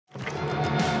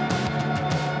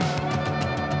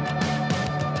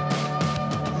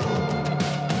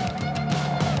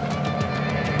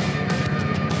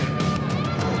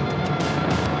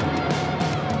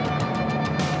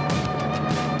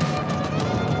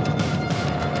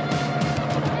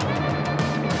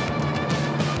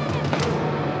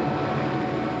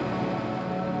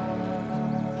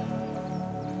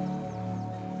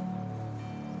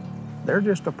They're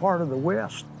just a part of the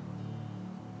West,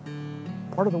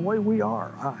 part of the way we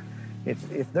are.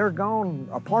 If they're gone,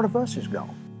 a part of us is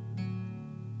gone.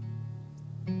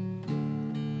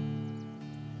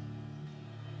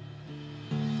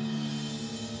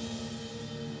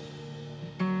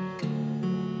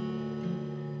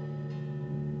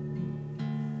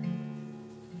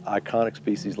 Iconic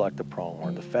species like the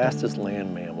pronghorn, the fastest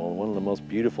land mammal, one of the most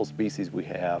beautiful species we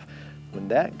have. When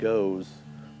that goes,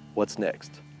 what's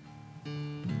next?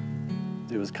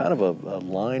 It was kind of a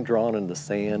line drawn in the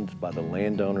sand by the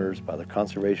landowners, by the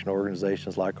conservation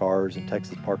organizations like ours and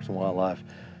Texas Parks and Wildlife,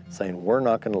 saying we're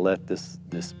not going to let this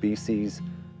species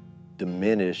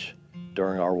diminish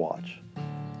during our watch.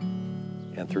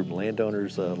 And through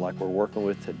landowners like we're working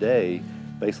with today,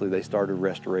 basically they started a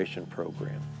restoration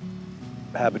program.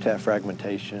 Habitat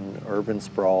fragmentation, urban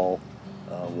sprawl,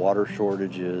 water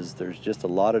shortages. There's just a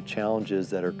lot of challenges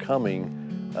that are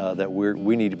coming that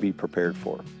we need to be prepared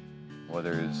for.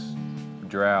 Whether it's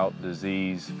drought,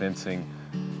 disease, fencing,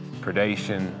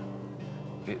 predation,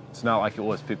 it's not like it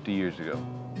was 50 years ago.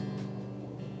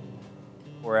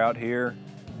 We're out here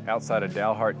outside of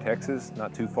Dalhart, Texas,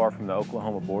 not too far from the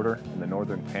Oklahoma border in the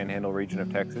northern panhandle region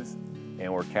of Texas,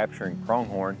 and we're capturing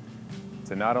pronghorn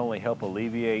to not only help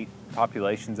alleviate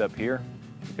populations up here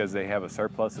because they have a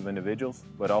surplus of individuals,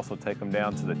 but also take them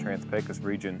down to the Trans-Pecos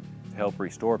region to help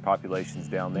restore populations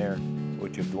down there,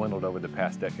 which have dwindled over the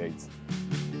past decades.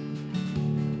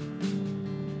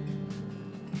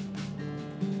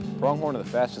 Pronghorn are the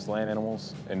fastest land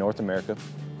animals in North America.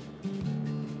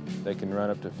 They can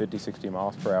run up to 50, 60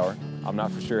 miles per hour. I'm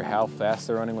not for sure how fast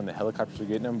they're running when the helicopters are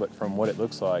getting them, but from what it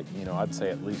looks like, I'd say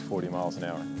at least 40 miles an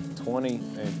hour. 20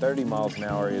 and 30 miles an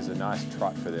hour is a nice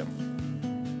trot for them.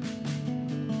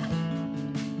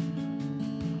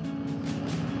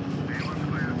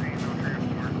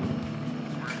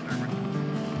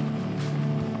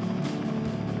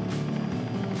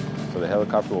 So the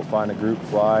helicopter will find a group,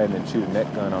 fly, and then shoot a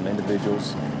net gun on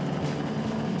individuals,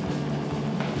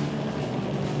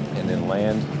 and then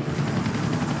land.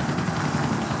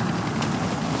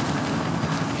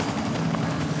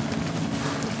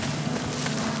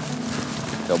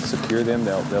 They'll secure them,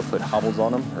 they'll put hobbles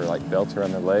on them, or like belts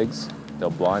around their legs. They'll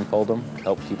blindfold them,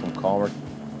 help keep them calmer.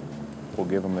 We'll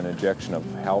give them an injection of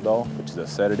Haldol, which is a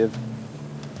sedative.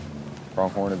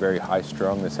 Pronghorn are very high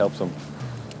strung. This helps them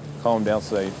calm down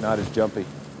so they're not as jumpy.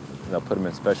 And they'll put them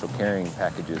in special carrying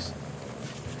packages.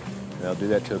 And they'll do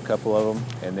that to a couple of them,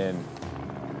 and then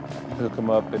hook them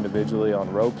up individually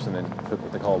on ropes, and then hook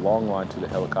what they call a long line to the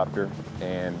helicopter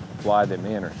and fly them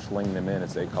in, or sling them in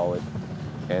as they call it,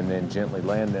 and then gently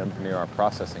land them near our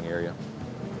processing area.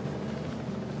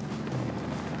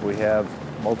 We have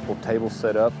multiple tables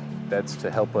set up. That's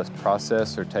to help us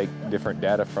process or take different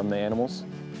data from the animals.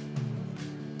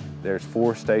 There's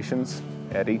 4 stations.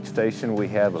 At each station we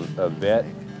have a vet.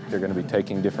 They're going to be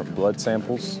taking different blood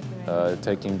samples,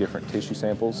 taking different tissue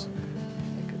samples,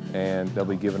 and they'll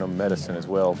be giving them medicine as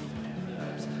well.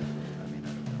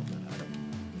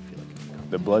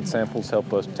 The blood samples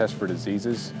help us test for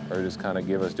diseases, or just kind of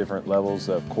give us different levels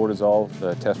of cortisol,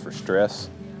 test for stress.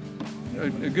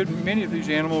 Many of these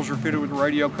animals are fitted with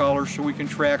radio collars so we can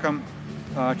track them,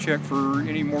 check for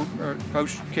any more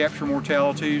post-capture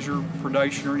mortalities or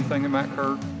predation or anything that might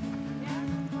occur.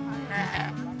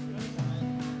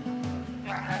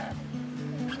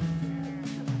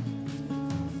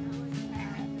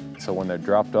 So when they're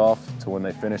dropped off to when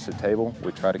they finish the table,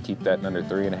 we try to keep that in under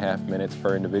 3.5 minutes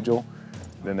per individual.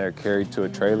 Then they're carried to a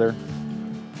trailer.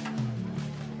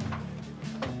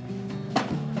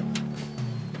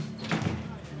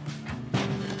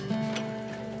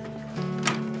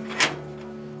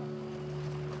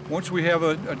 Once we have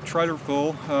a trailer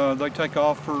full, they take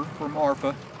off from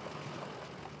ARPA.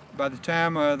 By the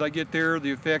time they get there,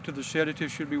 the effect of the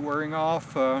sedative should be wearing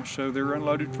off, so they're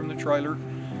unloaded from the trailer.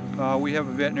 We have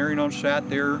a veterinarian on site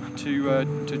there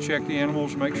to check the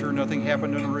animals, make sure nothing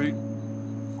happened en route.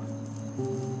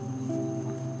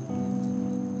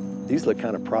 These are the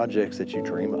kind of projects that you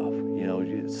dream of.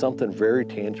 Something very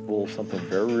tangible, something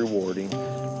very rewarding.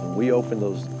 When we open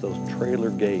those trailer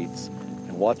gates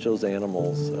and watch those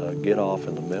animals get off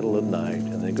in the middle of the night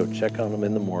and then go check on them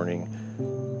in the morning,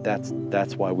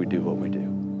 that's why we do what we do.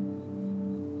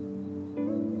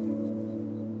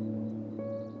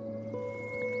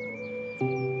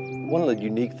 One of the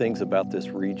unique things about this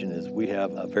region is we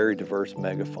have a very diverse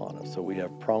megafauna. So we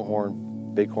have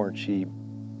pronghorn, bighorn sheep,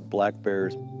 black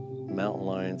bears, mountain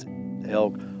lions,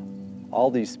 elk.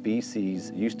 All these species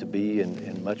used to be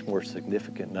in much more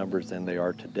significant numbers than they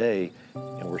are today.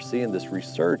 And we're seeing this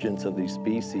resurgence of these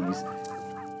species.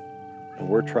 And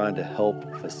we're trying to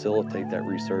help facilitate that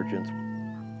resurgence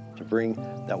to bring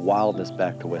that wildness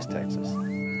back to West Texas.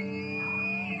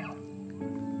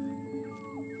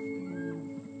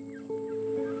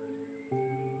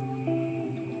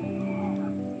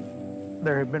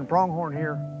 There have been pronghorn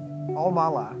here all my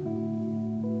life.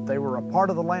 They were a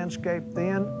part of the landscape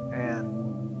then,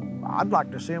 and I'd like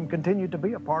to see them continue to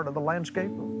be a part of the landscape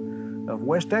of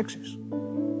West Texas.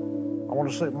 I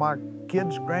want to see my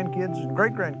kids, grandkids, and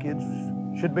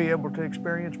great-grandkids should be able to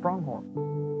experience pronghorn.